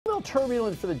little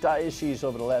turbulent for the diocese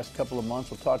over the last couple of months.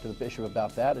 We'll talk to the bishop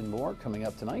about that and more coming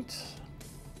up tonight.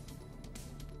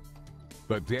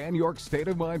 The Dan Yorke State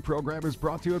of Mind program is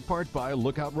brought to you in part by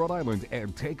Lookout Rhode Island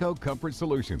and Takeo Comfort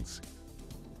Solutions.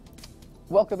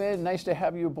 Welcome in. Nice to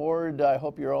have you aboard. I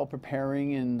hope you're all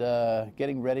preparing and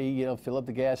getting ready. Fill up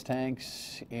the gas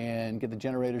tanks and get the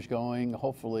generators going.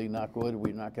 Hopefully, knock wood,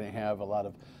 we're not going to have a lot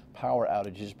of power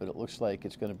outages, but it looks like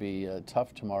it's going to be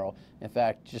tough tomorrow. In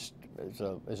fact, just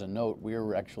as a note,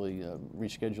 we're actually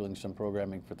rescheduling some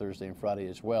programming for Thursday and Friday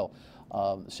as well,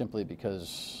 simply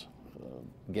because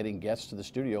getting guests to the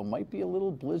studio might be a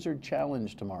little blizzard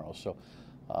challenge tomorrow. So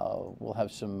we'll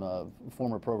have some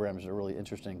former programs that are really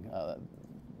interesting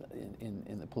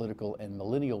in the political and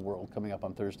millennial world coming up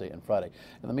on Thursday and Friday.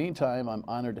 In the meantime, I'm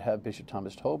honored to have Bishop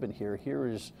Thomas Tobin here. Here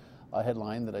is a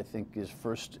headline that I think is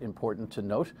first important to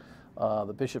note.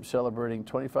 The bishop celebrating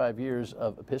 25 years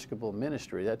of Episcopal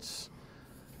ministry. That's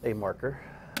a marker.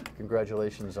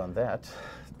 Congratulations on that.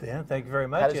 Dan, thank you very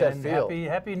much. How does that feel?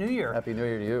 Happy New Year. Happy New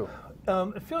Year to you.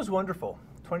 It feels wonderful.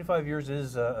 25 years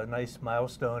is a nice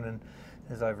milestone, and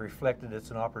as I've reflected, it's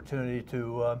an opportunity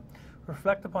to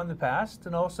reflect upon the past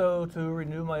and also to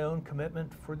renew my own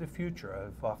commitment for the future.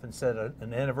 I've often said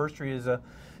an anniversary is an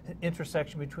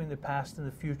intersection between the past and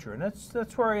the future, and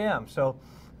that's where I am. So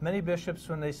many bishops,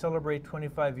 when they celebrate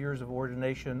 25 years of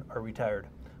ordination, are retired.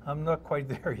 I'm not quite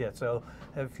there yet, so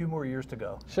I have a few more years to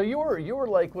go. So you were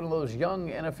like one of those young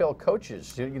NFL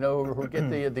coaches, who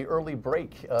get the early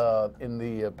break in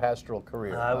the pastoral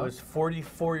career. I was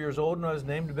 44 years old when I was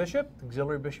named bishop,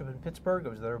 auxiliary bishop in Pittsburgh. I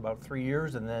was there about 3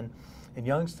 years, and then in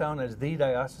Youngstown as the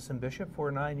diocesan bishop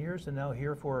for 9 years, and now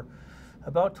here for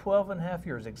about 12 and a half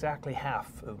years, exactly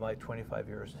half of my 25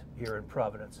 years here in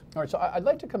Providence. All right, so I'd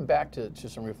like to come back to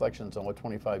some reflections on what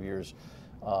 25 years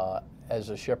as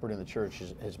a shepherd in the church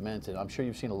has meant, and I'm sure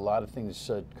you've seen a lot of things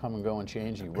come and go and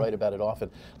change. You write about it often.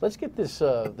 Let's get this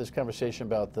this conversation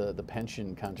about the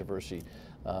pension controversy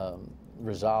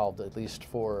resolved, at least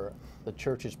for the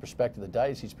church's perspective, the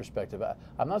diocese's perspective.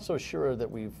 I'm not so sure that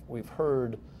we've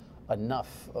heard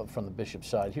enough from the bishop's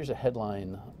side. Here's a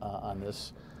headline on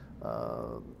this.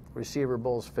 Receiver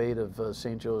Bull's fate of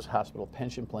St. Joe's Hospital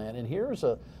pension plan. And here's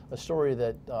a story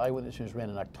that Eyewitness News ran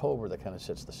in October that kind of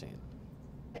sets the scene.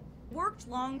 Worked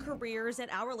long careers at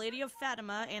Our Lady of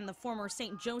Fatima and the former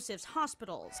St. Joseph's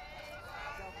hospitals.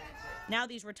 Now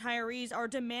these retirees are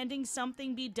demanding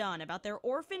something be done about their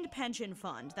orphaned pension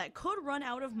fund that could run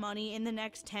out of money in the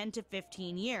next 10 to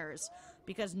 15 years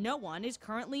because no one is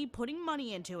currently putting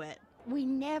money into it. We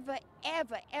never,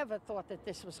 ever, ever thought that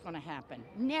this was going to happen.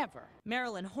 Never.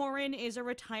 Marilyn Horan is a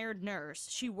retired nurse.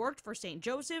 She worked for St.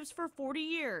 Joseph's for 40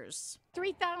 years.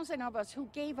 3,000 of us who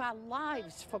gave our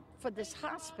lives for this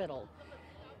hospital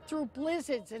through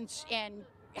blizzards and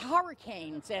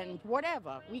hurricanes and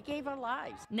whatever. We gave our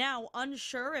lives. Now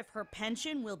unsure if her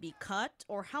pension will be cut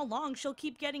or how long she'll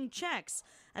keep getting checks,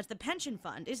 as the pension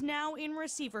fund is now in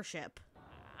receivership.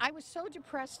 I was so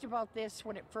depressed about this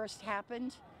when it first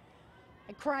happened.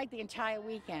 I cried the entire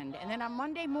weekend. And then on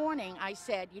Monday morning, I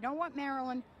said, you know what,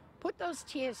 Marilyn? Put those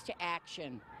tears to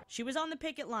action. She was on the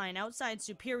picket line outside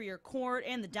Superior Court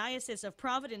and the Diocese of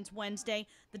Providence Wednesday.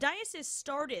 The diocese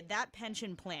started that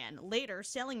pension plan, later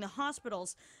selling the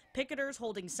hospitals. Picketers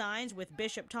holding signs with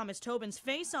Bishop Thomas Tobin's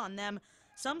face on them.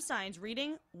 Some signs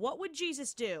reading, "What would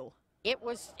Jesus do?" It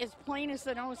was as plain as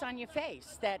the nose on your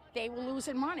face that they were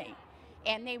losing money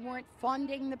and they weren't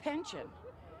funding the pension.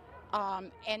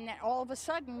 And then all of a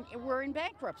sudden, we're in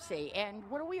bankruptcy. And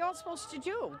what are we all supposed to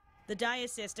do? The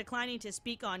diocese, declining to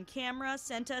speak on camera,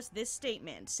 sent us this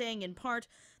statement, saying in part,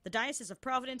 the Diocese of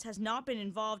Providence has not been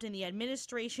involved in the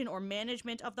administration or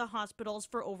management of the hospitals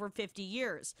for over 50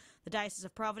 years. The Diocese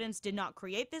of Providence did not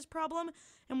create this problem,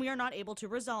 and we are not able to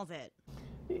resolve it.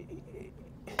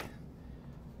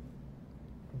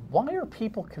 Why are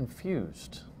people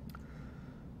confused?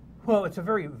 Well, it's a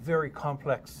very, very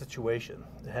complex situation.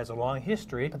 It has a long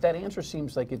history. But that answer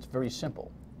seems like it's very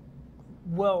simple.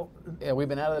 Well, yeah, we've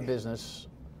been out of the business.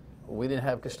 We didn't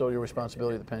have custodial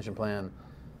responsibility of the pension plan.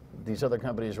 These other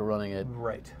companies were running it.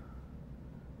 Right.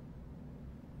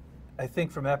 I think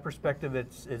from that perspective,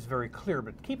 it's very clear.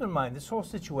 But keep in mind, this whole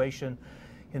situation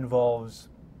involves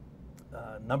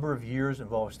a number of years,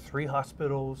 involves 3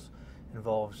 hospitals,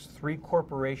 involves 3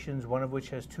 corporations, one of which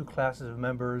has 2 classes of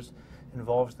members,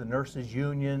 involves the nurses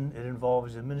union, it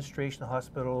involves administration of the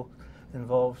hospital, it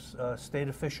involves state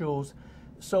officials.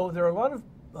 So there are a lot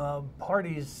of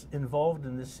parties involved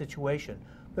in this situation.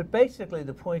 But basically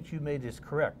the point you made is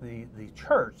correct. The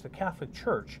church, the Catholic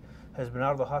Church, has been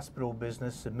out of the hospital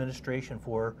business administration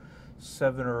for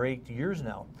 7 or 8 years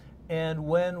now. And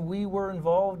when we were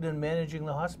involved in managing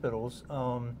the hospitals,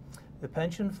 the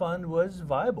pension fund was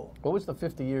viable. What was the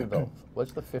 50-year, though?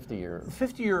 What's the 50-year? The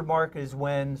 50-year mark is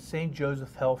when St.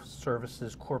 Joseph Health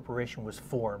Services Corporation was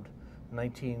formed,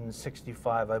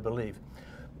 1965, I believe.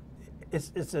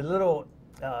 It's a little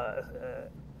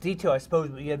detail, I suppose,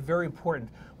 but yet very important.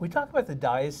 We talk about the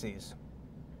diocese.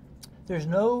 There's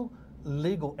no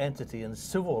legal entity in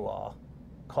civil law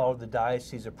called the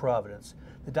Diocese of Providence.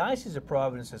 The Diocese of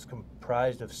Providence is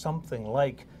comprised of something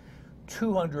like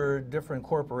 200 different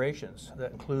corporations.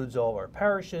 That includes all our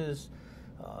parishes,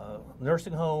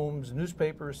 nursing homes,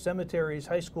 newspapers, cemeteries,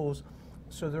 high schools.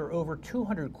 So there are over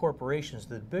 200 corporations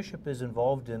that the bishop is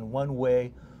involved in one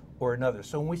way or another.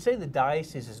 So when we say the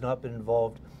diocese has not been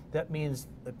involved, that means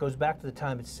it goes back to the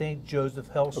time that St. Joseph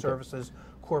Health Services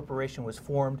Corporation was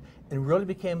formed and really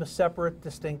became a separate,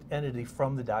 distinct entity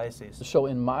from the diocese. So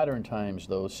in modern times,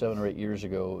 though, 7 or 8 years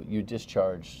ago, you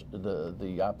discharged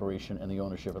the operation and the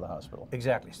ownership of the hospital.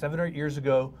 Exactly. 7 or 8 years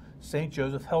ago, St.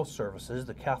 Joseph Health Services,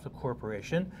 the Catholic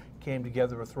corporation, came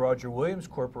together with Roger Williams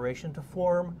Corporation to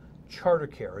form Charter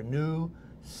Care, a new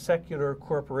secular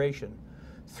corporation.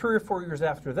 3 or 4 years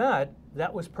after that,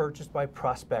 that was purchased by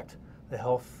Prospect, the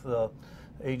health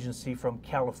agency from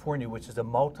California, which is a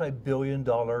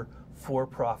multi-billion-dollar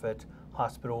for-profit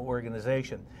hospital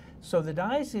organization. So the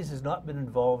diocese has not been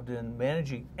involved in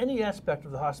managing any aspect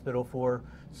of the hospital for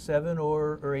 7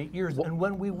 or 8 years. And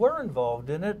when we were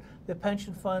involved in it, the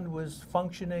pension fund was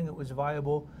functioning, it was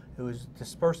viable, it was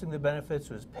dispersing the benefits,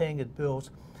 it was paying its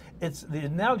bills. It's the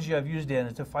analogy I've used, Dan,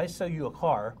 is if I sell you a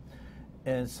car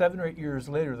and 7 or 8 years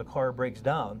later the car breaks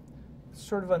down, it's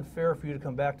sort of unfair for you to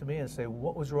come back to me and say,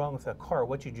 what was wrong with that car?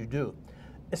 What did you do?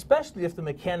 Especially if the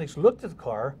mechanics looked at the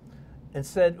car and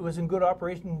said it was in good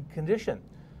operating condition.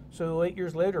 So 8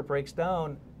 years later it breaks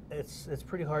down, it's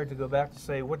pretty hard to go back to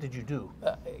say, what did you do?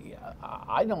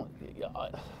 I don't,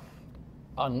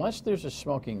 unless there's a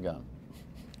smoking gun,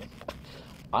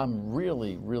 I'm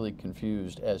really, really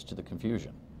confused as to the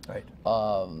confusion. Right.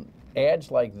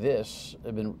 Ads like this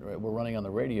were running on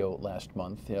the radio last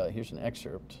month. Here's an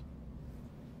excerpt.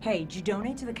 Hey, did you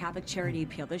donate to the Catholic Charity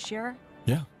Appeal this year?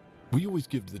 Yeah. We always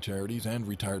give to the charities and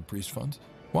retired priest funds.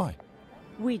 Why?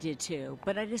 We did too,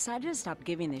 but I decided to stop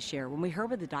giving this year when we heard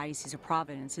what the Diocese of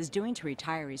Providence is doing to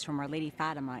retirees from Our Lady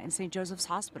Fatima and St. Joseph's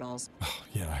hospitals. Oh,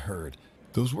 yeah, I heard.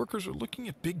 Those workers are looking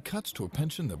at big cuts to a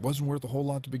pension that wasn't worth a whole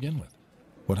lot to begin with.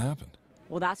 What happened?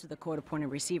 Well, that's what the court-appointed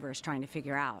receiver is trying to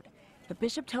figure out. But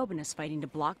Bishop Tobin is fighting to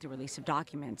block the release of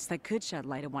documents that could shed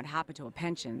light on what happened to a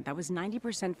pension that was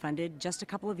 90% funded just a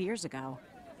couple of years ago.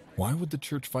 Why would the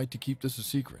church fight to keep this a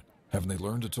secret? Haven't they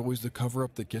learned it's always the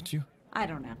cover-up that gets you? I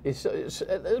don't know. It's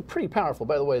pretty powerful.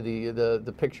 By the way,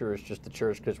 the picture is just the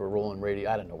church because we're rolling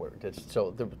radio. I don't know where it is.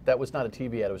 So that was not a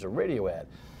TV ad. It was a radio ad.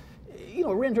 You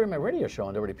know, it ran during my radio show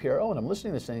on WPRO, and I'm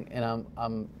listening to this thing, and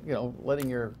I'm letting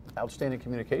your outstanding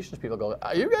communications people go,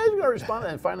 are you guys going to respond?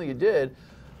 And finally you did.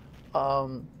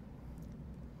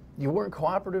 You weren't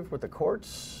cooperative with the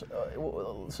courts,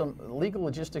 some legal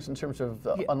logistics in terms of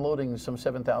unloading some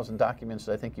 7,000 documents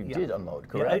that I think you did unload,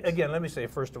 correct? Yeah, again, let me say,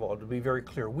 first of all, to be very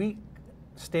clear, we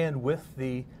stand with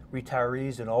the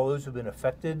retirees and all those who have been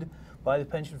affected by the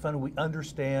pension fund. We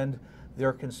understand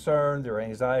their concern, their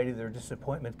anxiety, their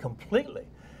disappointment completely.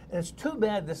 And it's too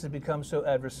bad this has become so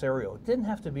adversarial. It didn't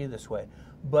have to be this way.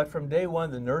 But from day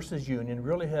one, the nurses union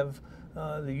really have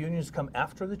the unions come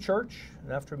after the church,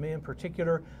 and after me in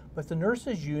particular, but the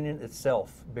nurses union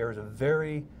itself bears a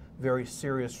very, very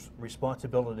serious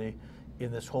responsibility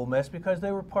in this whole mess because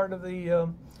they were part of the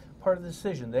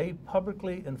decision. They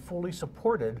publicly and fully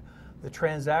supported the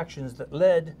transactions that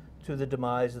led to the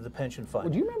demise of the pension fund.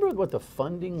 Well, do you remember what the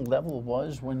funding level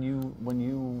was when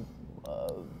you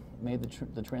made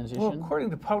the transition? Well,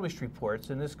 according to published reports,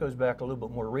 and this goes back a little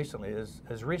bit more recently,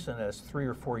 as recent as 3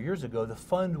 or 4 years ago, the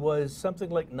fund was something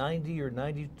like 90 or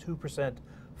 92%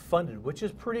 funded, which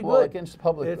is pretty well, good. Against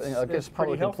public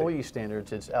healthy. employee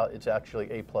standards, it's actually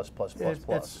A+++++.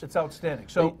 It's outstanding.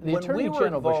 So the when Attorney we were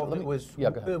General, involved,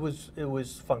 it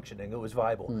was functioning, it was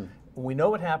viable. We know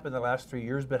what happened the last 3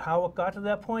 years, but how it got to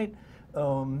that point,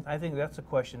 I think that's a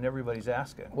question everybody's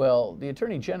asking. Well, the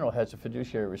Attorney General has a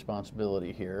fiduciary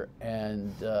responsibility here,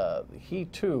 and he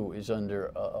too is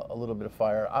under a little bit of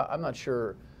fire. I'm not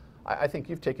sure. I think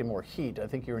you've taken more heat. I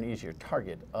think you're an easier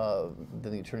target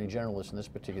than the Attorney General is in this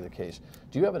particular case.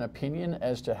 Do you have an opinion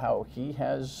as to how he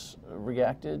has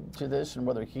reacted to this and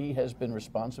whether he has been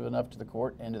responsive enough to the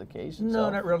court and to the case itself? No,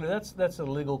 not really. That's a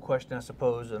legal question, I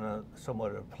suppose, and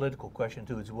somewhat a political question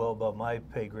too. It's well above my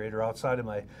pay grade or outside of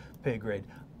my pay grade.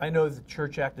 I know the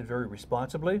church acted very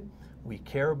responsibly. We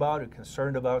care about and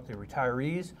concerned about the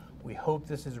retirees. We hope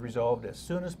this is resolved as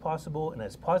soon as possible and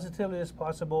as positively as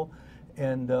possible.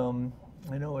 And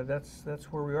I know that's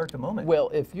where we are at the moment. Well,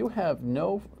 if you have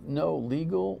no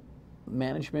legal,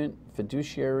 management,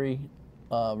 fiduciary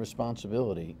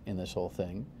responsibility in this whole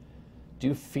thing, do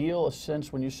you feel a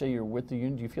sense when you say you're with the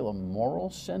union, do you feel a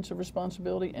moral sense of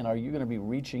responsibility? And are you going to be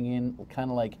reaching in kind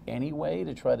of like anyway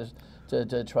to try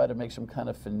to make some kind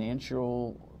of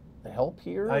financial help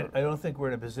here? I don't think we're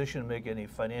in a position to make any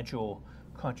financial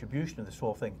contribution to this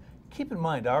whole thing. Keep in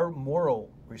mind, our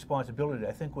moral responsibility,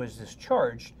 I think, was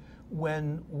discharged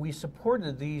when we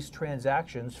supported these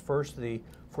transactions. First, the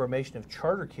formation of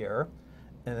Charter Care,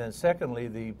 and then secondly,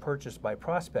 the purchase by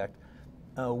Prospect.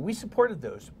 We supported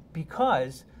those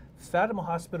because Fatima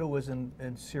Hospital was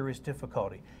in serious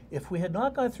difficulty. If we had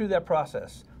not gone through that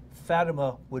process,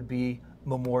 Fatima would be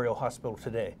Memorial Hospital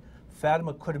today.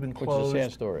 Fatima could have been closed. Which is a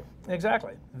sad story.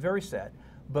 Exactly, very sad.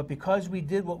 But because we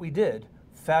did what we did,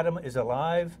 Fatima is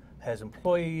alive, has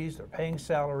employees, they're paying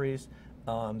salaries,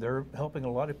 they're helping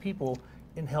a lot of people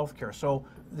in healthcare. So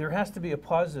there has to be a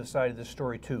positive side of this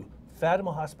story too.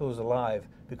 Fatima Hospital is alive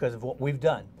because of what we've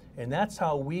done. And that's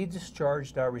how we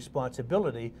discharged our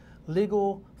responsibility,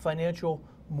 legal, financial,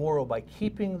 moral, by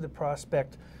keeping the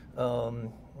prospect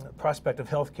of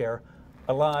healthcare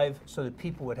alive so that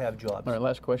people would have jobs. All right,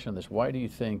 last question on this. Why do you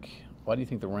think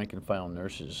the rank and file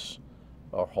nurses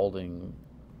are holding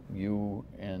you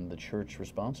and the church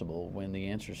responsible when the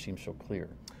answer seems so clear?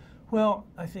 Well,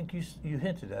 I think you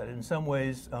hinted at it. In some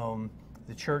ways,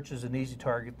 the church is an easy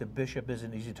target, the bishop is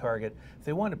an easy target. If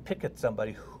they want to pick at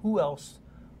somebody, who else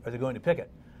are they going to pick at?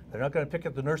 They're not going to pick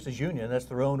at the nurses union, that's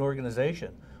their own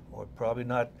organization. Or probably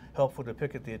not helpful to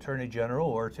pick at the Attorney General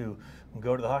or to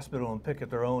go to the hospital and pick at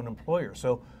their own employer.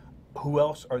 So who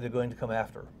else are they going to come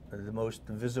after? The most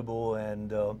visible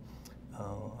and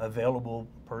available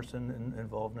person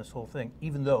involved in this whole thing,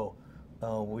 even though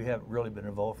we haven't really been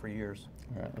involved for years.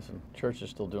 All right, listen, church is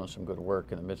still doing some good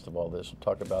work in the midst of all this. We'll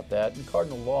talk about that. And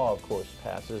Cardinal Law, of course,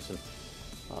 passes, and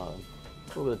a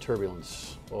little bit of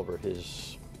turbulence over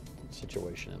his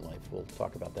situation in life. We'll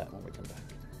talk about that when we come back.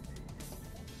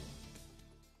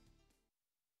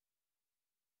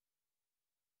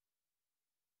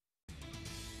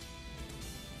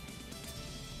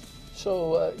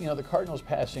 So, the Cardinal's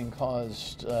passing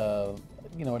caused,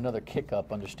 another kick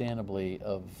up, understandably,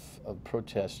 of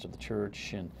protest of the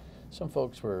church, and some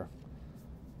folks were,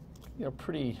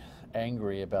 pretty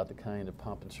angry about the kind of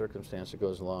pomp and circumstance that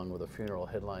goes along with a funeral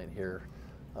headline here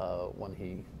when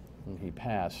he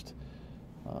passed.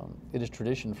 It is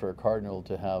tradition for a cardinal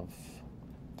to have,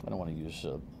 I don't want to use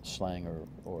slang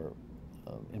or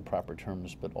improper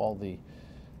terms, but all the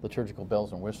liturgical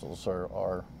bells and whistles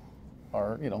are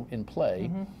in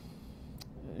play.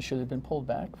 Mm-hmm. Should it have been pulled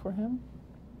back for him?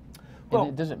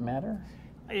 Well, does it matter?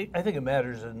 I think it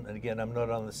matters, and again, I'm not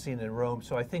on the scene in Rome,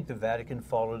 so I think the Vatican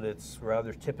followed its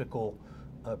rather typical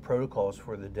protocols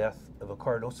for the death of a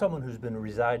cardinal, someone who's been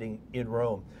residing in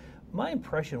Rome. My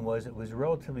impression was it was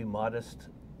relatively modest.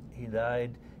 He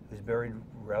died, he was buried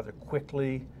rather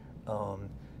quickly,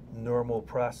 normal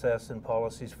process and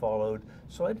policies followed,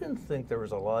 so I didn't think there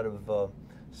was a lot of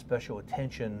special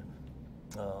attention,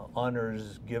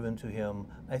 honors given to him.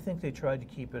 I think they tried to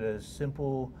keep it as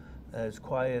simple, as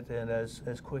quiet, and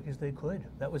as quick as they could.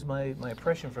 That was my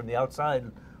impression from the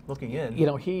outside looking in.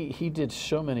 He did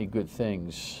so many good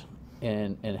things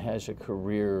and has a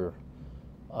career,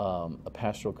 a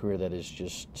pastoral career that is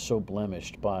just so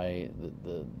blemished by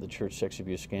the church sex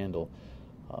abuse scandal.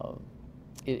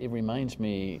 It reminds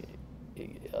me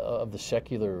of the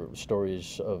secular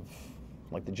stories of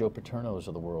like the Joe Paternos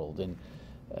of the world and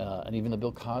even the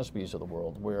Bill Cosbys of the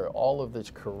world, where all of this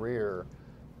career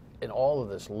and all of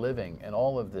this living and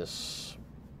all of this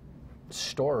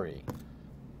story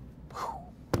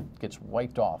gets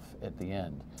wiped off at the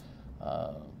end.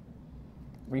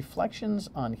 Reflections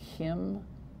on him,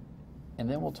 and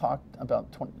then we'll talk about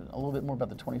a little bit more about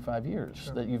the 25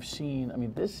 years that you've seen. I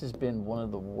mean, this has been one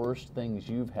of the worst things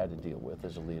you've had to deal with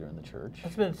as a leader in the church.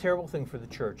 It's been a terrible thing for the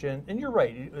church, and you're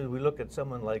right. We look at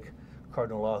someone like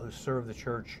Cardinal Law, who served the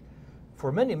church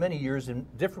for many, many years in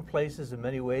different places in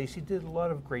many ways. He did a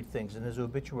lot of great things, and his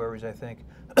obituaries, I think,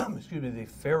 the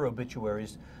fair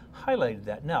obituaries highlighted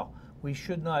that. Now, we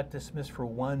should not dismiss for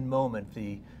one moment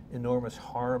the enormous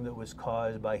harm that was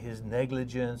caused by his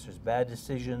negligence, his bad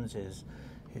decisions,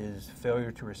 his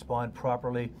failure to respond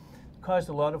properly. It caused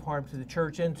a lot of harm to the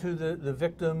church and to the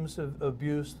victims of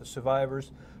abuse, the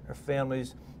survivors, their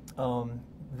families.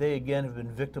 They again have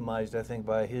been victimized, I think,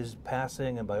 by his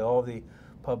passing and by all the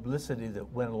publicity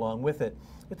that went along with it.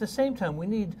 At the same time, we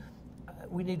need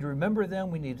we need to remember them,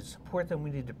 we need to support them,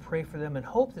 we need to pray for them, and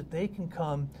hope that they can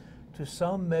come to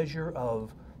some measure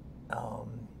of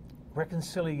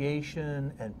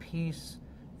reconciliation and peace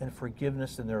and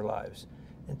forgiveness in their lives.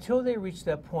 Until they reach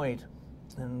that point,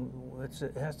 and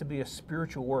it has to be a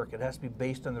spiritual work, it has to be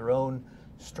based on their own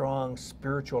strong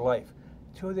spiritual life.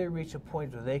 Until they reach a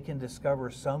point where they can discover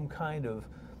some kind of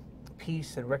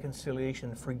peace and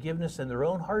reconciliation, forgiveness in their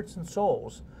own hearts and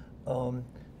souls,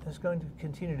 it's going to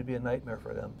continue to be a nightmare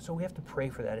for them. So we have to pray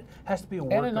for that. It has to be a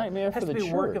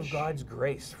work, work of God's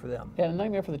grace for them. And a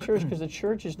nightmare for the church, because the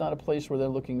church is not a place where they're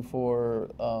looking for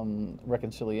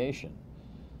reconciliation.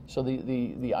 So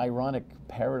the ironic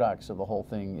paradox of the whole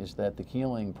thing is that the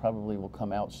healing probably will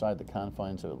come outside the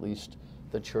confines of at least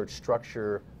the church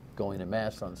structure, going to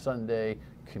Mass on Sunday,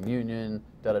 communion,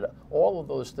 da-da-da. All of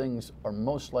those things are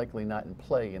most likely not in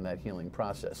play in that healing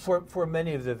process. For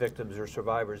many of the victims or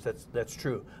survivors, that's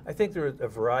true. I think there are a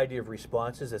variety of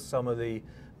responses that some of the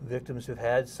victims have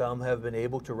had. Some have been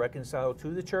able to reconcile to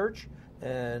the church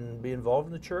and be involved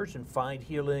in the church and find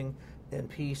healing and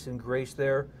peace and grace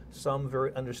there. Some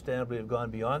very understandably have gone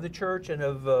beyond the church and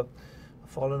have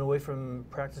fallen away from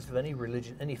practice of any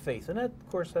religion, any faith. And that, of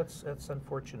course, that's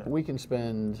unfortunate. We can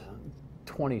spend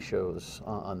 20 shows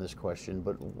on this question,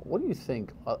 but what do you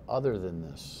think, other than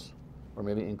this, or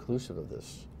maybe inclusive of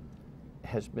this,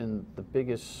 has been the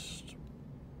biggest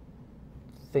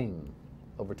thing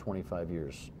over 25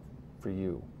 years for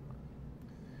you?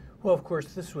 Well, of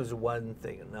course, this was one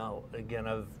thing. And now, again,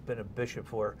 I've been a bishop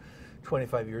for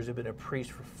 25 years. I've been a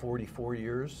priest for 44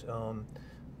 years.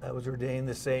 I was ordained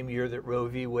the same year that Roe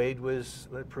v. Wade was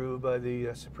approved by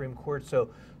the Supreme Court.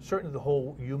 So certainly the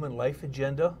whole human life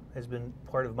agenda has been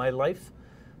part of my life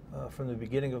from the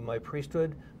beginning of my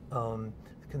priesthood.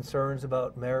 Concerns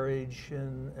about marriage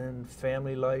and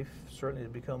family life certainly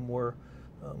have become more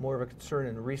of a concern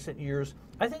in recent years.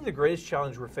 I think the greatest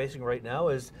challenge we're facing right now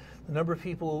is the number of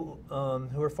people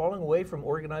who are falling away from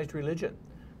organized religion,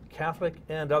 Catholic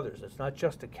and others. It's not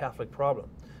just a Catholic problem.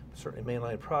 Certainly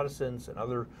mainline Protestants and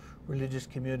other religious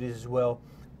communities as well.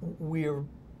 We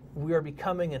are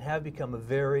becoming and have become a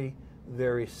very,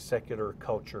 very secular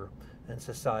culture and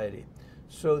society.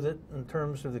 So that in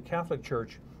terms of the Catholic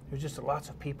Church, there's just lots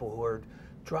of people who are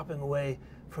dropping away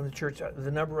from the church.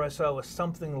 The number I saw was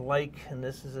something like, and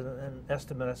this is an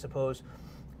estimate I suppose,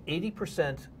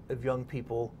 80% of young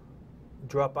people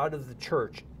drop out of the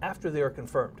church after they are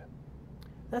confirmed.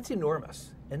 That's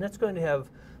enormous, and that's going to have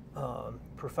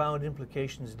profound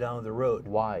implications down the road.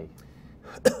 Why?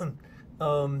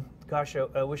 Gosh,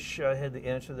 I wish I had the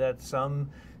answer to that. Some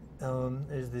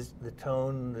is the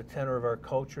tone, the tenor of our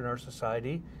culture and our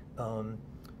society.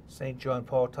 St. John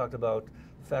Paul talked about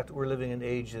the fact that we're living in an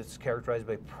age that's characterized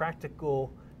by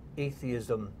practical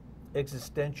atheism,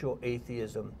 existential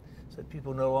atheism. So that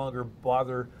people no longer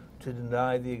bother to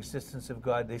deny the existence of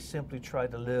God. They simply try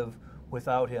to live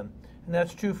without Him. And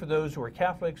that's true for those who are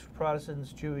Catholics,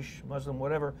 Protestants, Jewish, Muslim,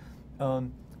 whatever.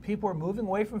 People are moving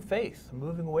away from faith,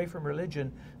 moving away from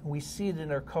religion. And we see it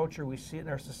in our culture, we see it in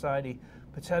our society,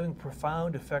 but it's having a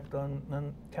profound effect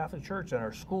on Catholic Church, on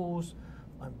our schools,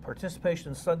 on participation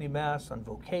in Sunday Mass, on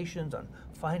vocations, on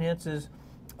finances.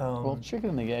 Well, chicken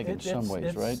and the egg in some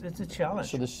ways, right? It's a challenge.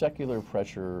 So the secular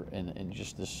pressure and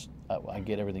just this, I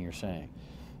get everything you're saying.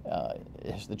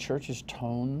 Has the church's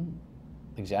tone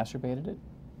exacerbated it?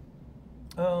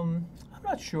 I'm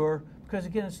not sure, because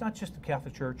again, it's not just the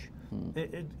Catholic Church.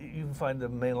 You can find the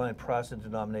mainline Protestant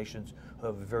denominations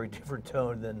have a very different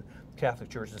tone than Catholic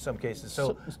Church in some cases.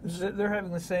 So they're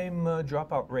having the same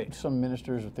dropout rate. Some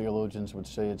ministers or theologians would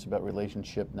say it's about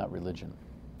relationship, not religion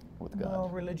with God. Well,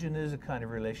 religion is a kind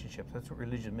of relationship. That's what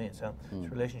religion means, huh? It's a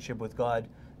relationship with God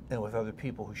and with other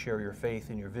people who share your faith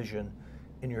and your vision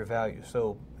and your values.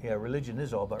 So, yeah, religion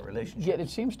is all about relationships. Yet it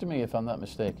seems to me, if I'm not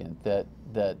mistaken, that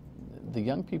the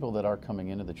young people that are coming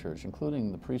into the church,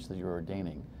 including the priests that you're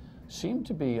ordaining, seem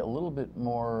to be a little bit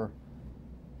more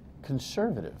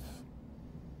conservative.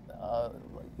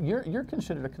 You're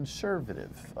considered a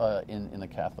conservative in the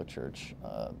Catholic Church,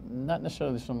 not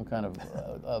necessarily some kind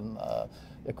of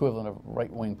equivalent of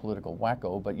right-wing political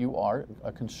wacko, but you are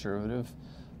a conservative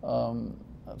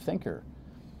thinker.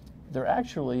 There are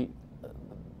actually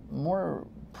more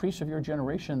priests of your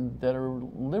generation that are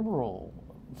liberal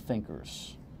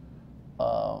thinkers.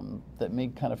 That may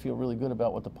kind of feel really good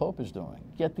about what the Pope is doing.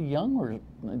 Yet the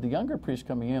younger priests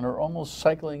coming in are almost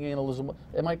cycling in.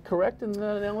 Am I correct in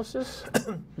that analysis?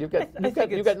 You've got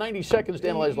 90 seconds to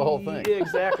analyze the whole thing.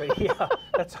 Exactly. Yeah,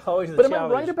 that's always the but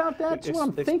challenge. Am I right about that? That's what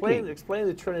I'm thinking. Explain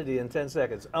the Trinity in 10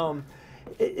 seconds.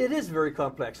 It is very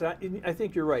complex. I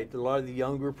think you're right. A lot of the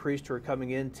younger priests who are coming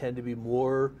in tend to be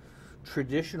more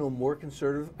traditional, more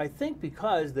conservative, I think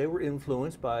because they were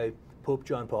influenced by Pope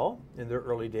John Paul in their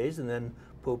early days, and then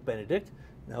Pope Benedict.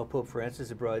 Now Pope Francis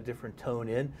has brought a different tone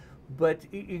in. But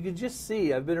you can just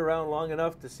see, I've been around long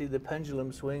enough to see the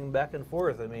pendulum swing back and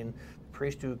forth. I mean,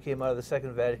 priests who came out of the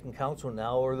Second Vatican Council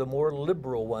now are the more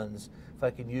liberal ones, if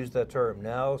I can use that term.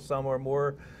 Now some of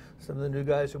the new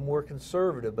guys are more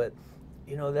conservative, but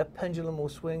you know, that pendulum will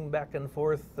swing back and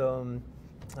forth.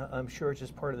 I'm sure it's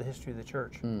just part of the history of the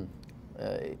church.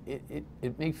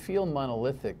 It may feel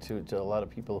monolithic to a lot of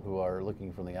people who are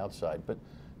looking from the outside, but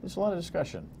there's a lot of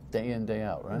discussion, day in, day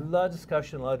out, right? A lot of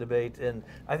discussion, a lot of debate, and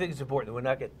I think it's important that we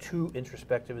not get too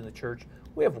introspective in the church.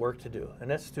 We have work to do, and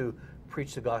that's to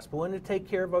preach the gospel and to take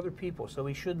care of other people, so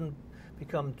we shouldn't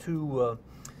become too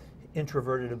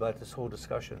introverted about this whole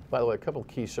discussion. By the way, a couple of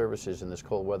key services in this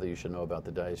cold weather you should know about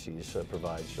the diocese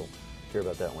provides. You'll hear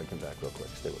about that when we come back real quick.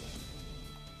 Stay with us.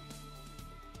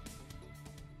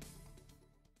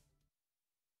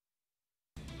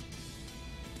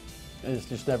 There's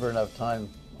just never enough time.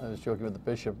 I was joking with the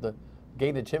bishop. The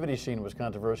gay nativity scene was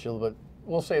controversial, but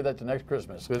we'll save that to next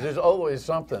Christmas because there's always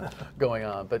something going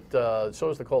on. But so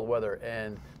is the cold weather,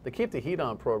 and the Keep the Heat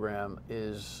On program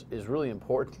is really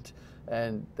important.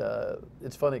 And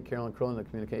it's funny, Carolyn Crowley, the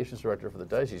communications director for the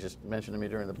diocese, just mentioned to me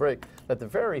during the break that the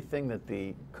very thing that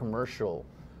the commercial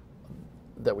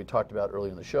that we talked about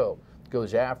earlier in the show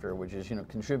goes after, which is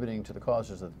contributing to the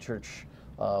causes that the church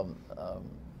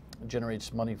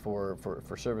generates money for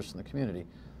service in the community,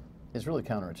 is really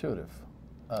counterintuitive.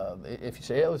 If you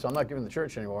say, hey, listen, I'm not giving the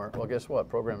church anymore, well, guess what?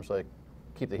 Programs like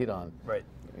Keep the Heat On, right,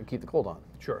 and Keep the Cold On.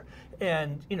 Sure.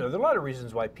 And, there are a lot of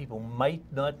reasons why people might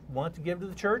not want to give to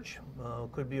the church.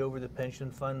 Could be over the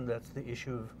pension fund. That's the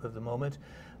issue of the moment.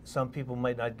 Some people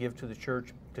might not give to the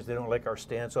church because they don't like our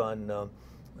stance on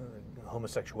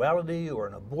homosexuality or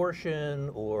an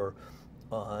abortion or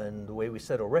on the way we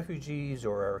settle refugees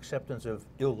or our acceptance of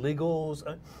illegals.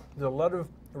 There are a lot of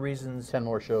reasons. 10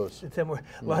 more shows. 10 more.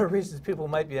 A lot of reasons people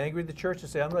might be angry at the church and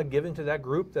say, I'm not giving to that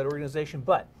group, that organization.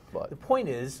 But the point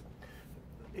is,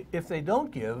 if they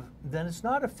don't give, then it's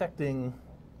not affecting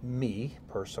me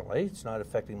personally. It's not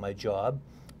affecting my job,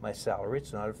 my salary.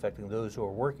 It's not affecting those who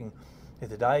are working at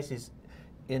the diocese.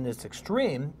 In its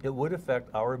extreme, it would affect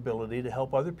our ability to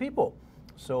help other people.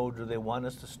 So do they want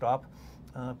us to stop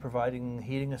providing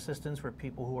heating assistance for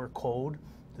people who are cold?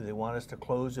 Do they want us to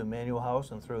close Emmanuel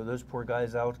House and throw those poor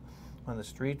guys out on the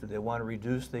street? Do they want to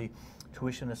reduce the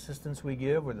tuition assistance we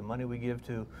give or the money we give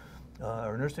to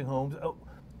our nursing homes? Oh,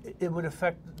 it would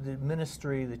affect the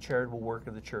ministry, the charitable work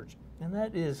of the church. And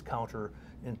that is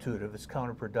counterintuitive. It's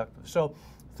counterproductive. So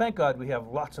thank God we have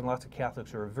lots and lots of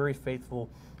Catholics who are very faithful,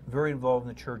 very involved in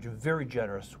the church, very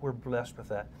generous. We're blessed with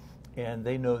that. And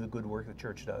they know the good work the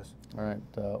church does. All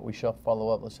right, we shall follow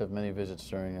up. Let's have many visits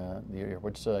during the year.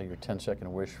 What's your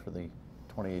 10-second wish for the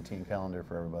 2018 calendar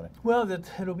for everybody? Well, that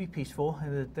it'll be peaceful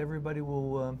and that everybody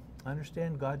will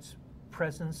understand God's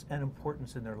presence and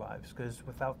importance in their lives, because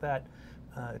without that,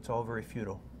 it's all very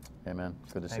futile. Amen.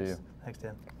 Good to see you. Thanks,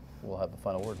 Dan. We'll have the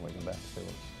final word when we come back. Stay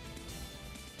with us.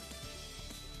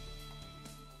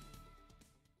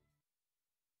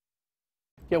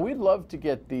 Yeah, we'd love to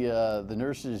get the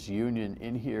nurses union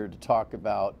in here to talk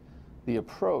about the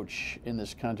approach in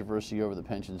this controversy over the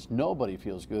pensions. Nobody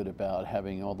feels good about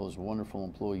having all those wonderful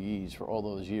employees for all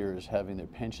those years having their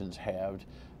pensions halved,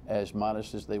 as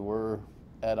modest as they were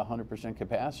at 100%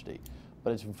 capacity.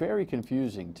 But it's very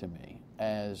confusing to me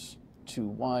as to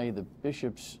why the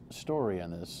bishop's story on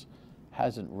this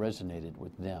hasn't resonated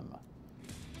with them.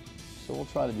 So we'll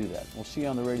try to do that. We'll see you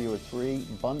on the radio at 3.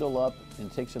 Bundle up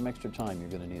and take some extra time.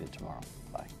 You're going to need it tomorrow.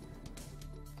 Bye.